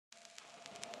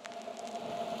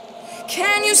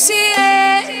Can you see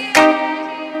it?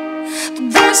 The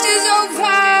worst is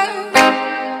over.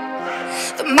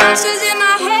 The monsters in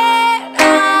my head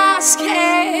are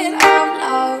scared of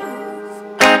love.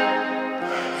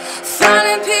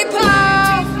 Finding people,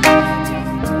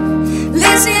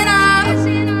 listen up.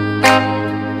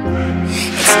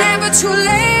 It's never too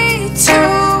late to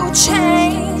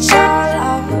change your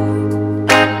love.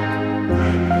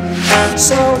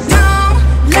 So don't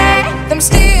let them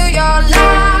steal your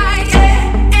life.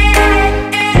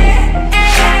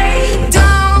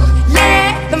 Don't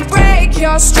let them break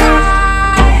your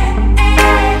stride.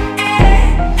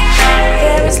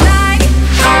 There is light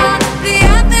on the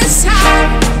other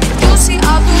side. You'll see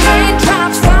all the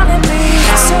raindrops falling me.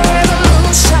 It's a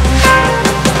revolution.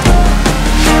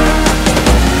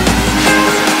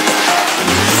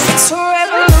 It's a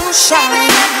revolution.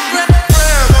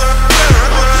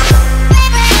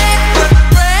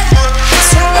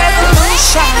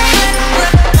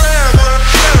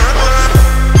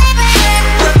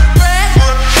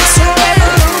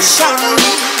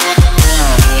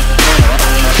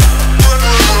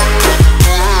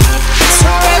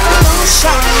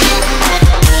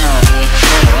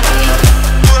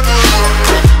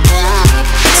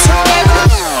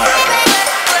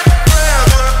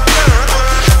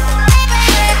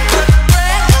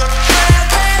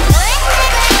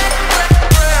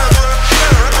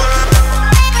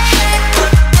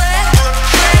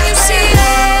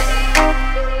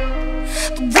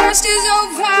 Is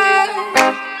over.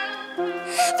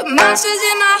 The monsters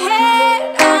in my head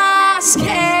are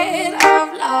scared of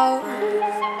love.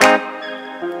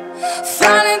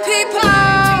 Finding people,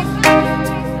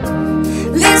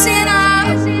 listen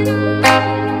up.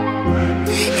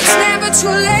 It's never too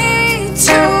late.